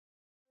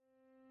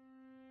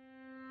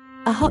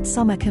A hot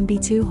summer can be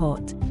too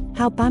hot.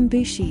 How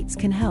bamboo sheets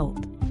can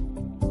help.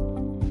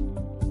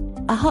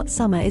 A hot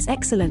summer is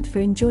excellent for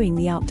enjoying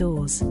the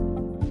outdoors.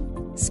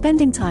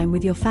 Spending time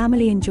with your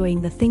family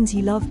enjoying the things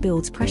you love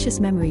builds precious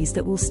memories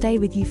that will stay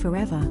with you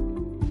forever.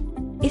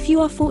 If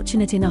you are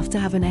fortunate enough to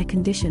have an air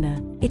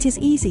conditioner, it is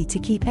easy to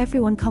keep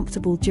everyone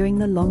comfortable during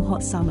the long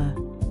hot summer.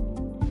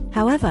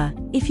 However,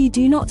 if you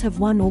do not have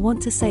one or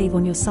want to save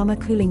on your summer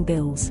cooling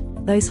bills,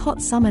 those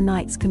hot summer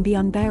nights can be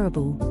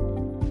unbearable.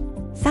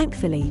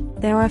 Thankfully,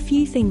 there are a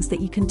few things that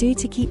you can do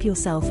to keep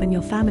yourself and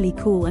your family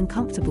cool and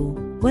comfortable,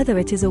 whether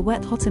it is a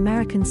wet hot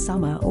American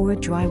summer or a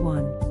dry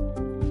one.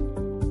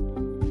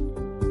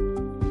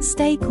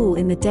 Stay cool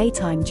in the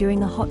daytime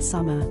during a hot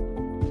summer.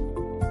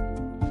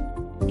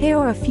 Here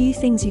are a few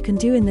things you can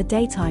do in the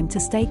daytime to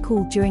stay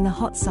cool during a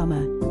hot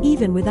summer,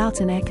 even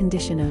without an air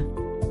conditioner.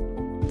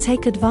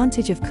 Take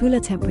advantage of cooler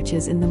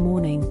temperatures in the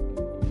morning.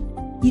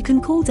 You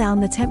can cool down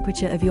the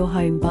temperature of your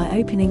home by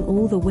opening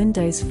all the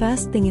windows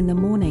first thing in the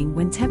morning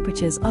when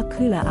temperatures are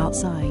cooler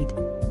outside.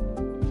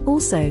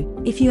 Also,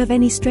 if you have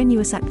any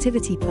strenuous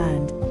activity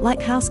planned,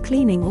 like house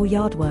cleaning or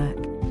yard work,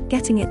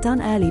 getting it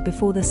done early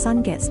before the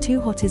sun gets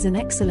too hot is an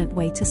excellent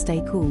way to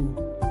stay cool.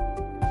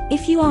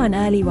 If you are an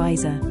early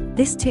riser,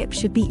 this tip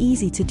should be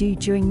easy to do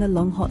during the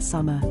long hot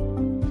summer.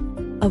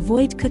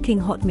 Avoid cooking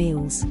hot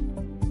meals.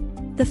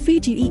 The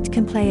food you eat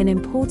can play an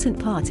important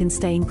part in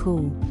staying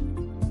cool.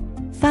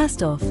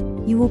 First off,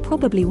 you will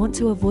probably want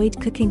to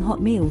avoid cooking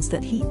hot meals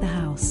that heat the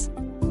house.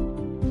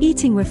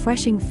 Eating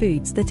refreshing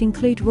foods that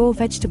include raw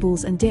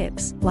vegetables and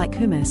dips, like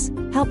hummus,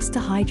 helps to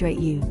hydrate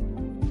you.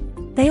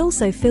 They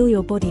also fill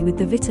your body with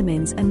the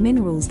vitamins and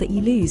minerals that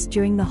you lose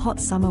during the hot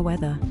summer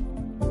weather.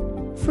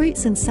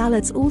 Fruits and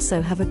salads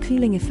also have a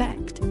cooling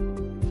effect.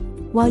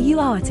 While you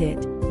are at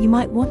it, you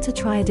might want to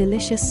try a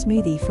delicious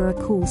smoothie for a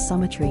cool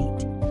summer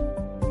treat.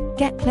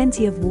 Get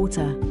plenty of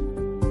water.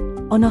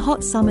 On a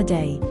hot summer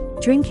day,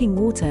 drinking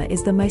water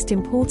is the most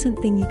important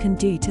thing you can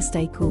do to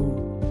stay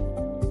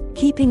cool.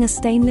 Keeping a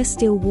stainless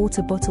steel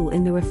water bottle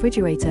in the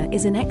refrigerator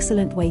is an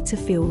excellent way to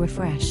feel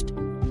refreshed.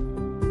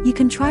 You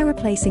can try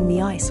replacing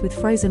the ice with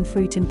frozen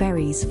fruit and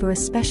berries for a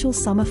special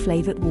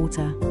summer-flavored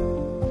water.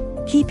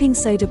 Keeping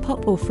soda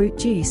pop or fruit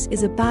juice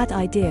is a bad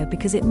idea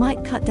because it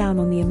might cut down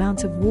on the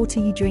amount of water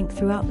you drink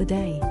throughout the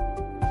day.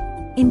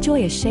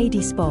 Enjoy a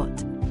shady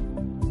spot.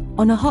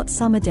 On a hot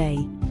summer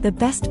day, the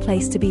best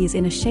place to be is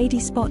in a shady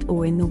spot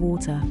or in the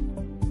water.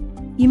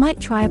 You might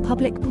try a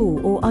public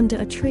pool or under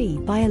a tree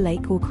by a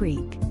lake or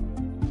creek.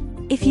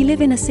 If you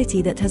live in a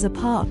city that has a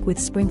park with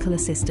sprinkler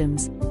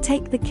systems,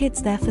 take the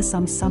kids there for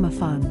some summer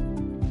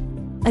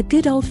fun. A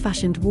good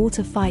old-fashioned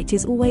water fight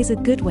is always a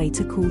good way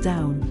to cool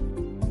down.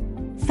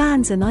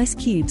 Fans and ice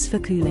cubes for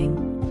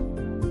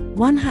cooling.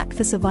 One hack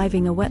for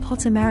surviving a wet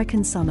hot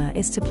American summer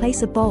is to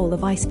place a bowl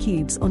of ice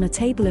cubes on a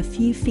table a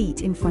few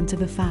feet in front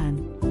of a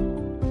fan.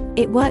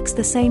 It works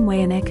the same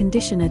way an air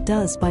conditioner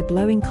does by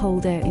blowing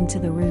cold air into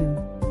the room.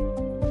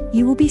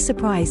 You will be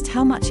surprised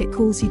how much it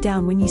cools you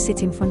down when you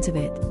sit in front of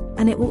it,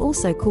 and it will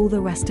also cool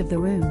the rest of the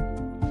room.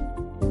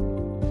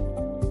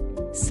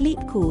 Sleep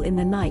cool in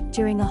the night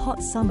during a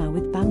hot summer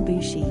with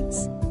bamboo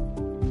sheets.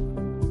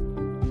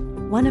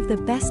 One of the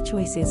best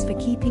choices for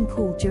keeping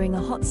cool during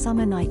a hot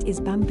summer night is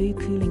bamboo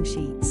cooling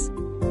sheets.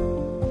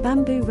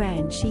 Bamboo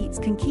rain sheets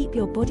can keep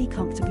your body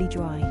comfortably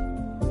dry.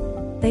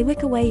 They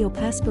wick away your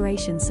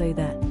perspiration so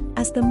that,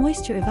 as the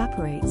moisture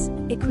evaporates,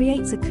 it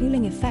creates a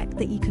cooling effect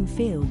that you can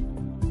feel.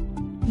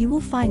 You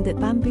will find that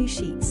bamboo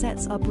sheet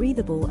sets are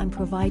breathable and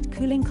provide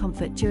cooling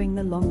comfort during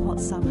the long hot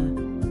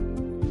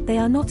summer. They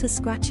are not as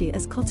scratchy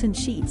as cotton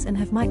sheets and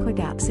have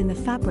microgaps in the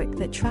fabric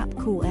that trap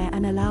cool air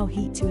and allow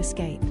heat to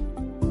escape.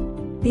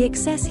 The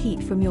excess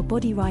heat from your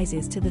body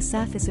rises to the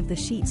surface of the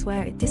sheets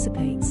where it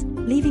dissipates,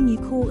 leaving you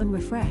cool and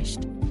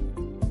refreshed.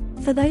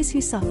 For those who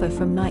suffer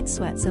from night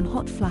sweats and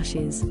hot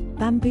flashes,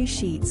 bamboo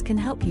sheets can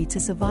help you to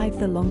survive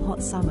the long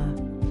hot summer.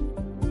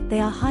 They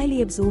are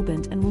highly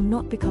absorbent and will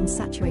not become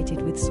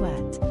saturated with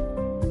sweat.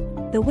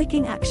 The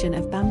wicking action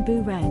of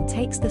bamboo rain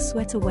takes the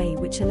sweat away,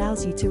 which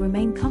allows you to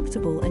remain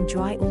comfortable and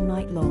dry all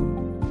night long.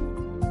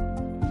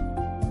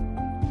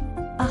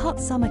 A hot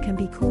summer can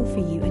be cool for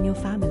you and your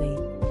family.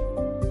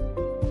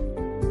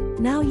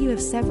 Now you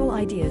have several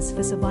ideas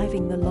for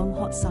surviving the long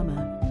hot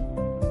summer.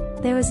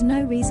 There is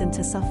no reason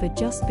to suffer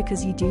just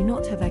because you do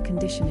not have air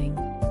conditioning.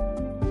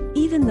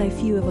 Even though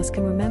few of us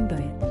can remember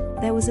it,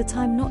 there was a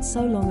time not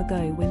so long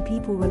ago when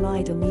people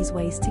relied on these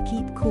ways to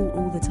keep cool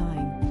all the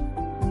time.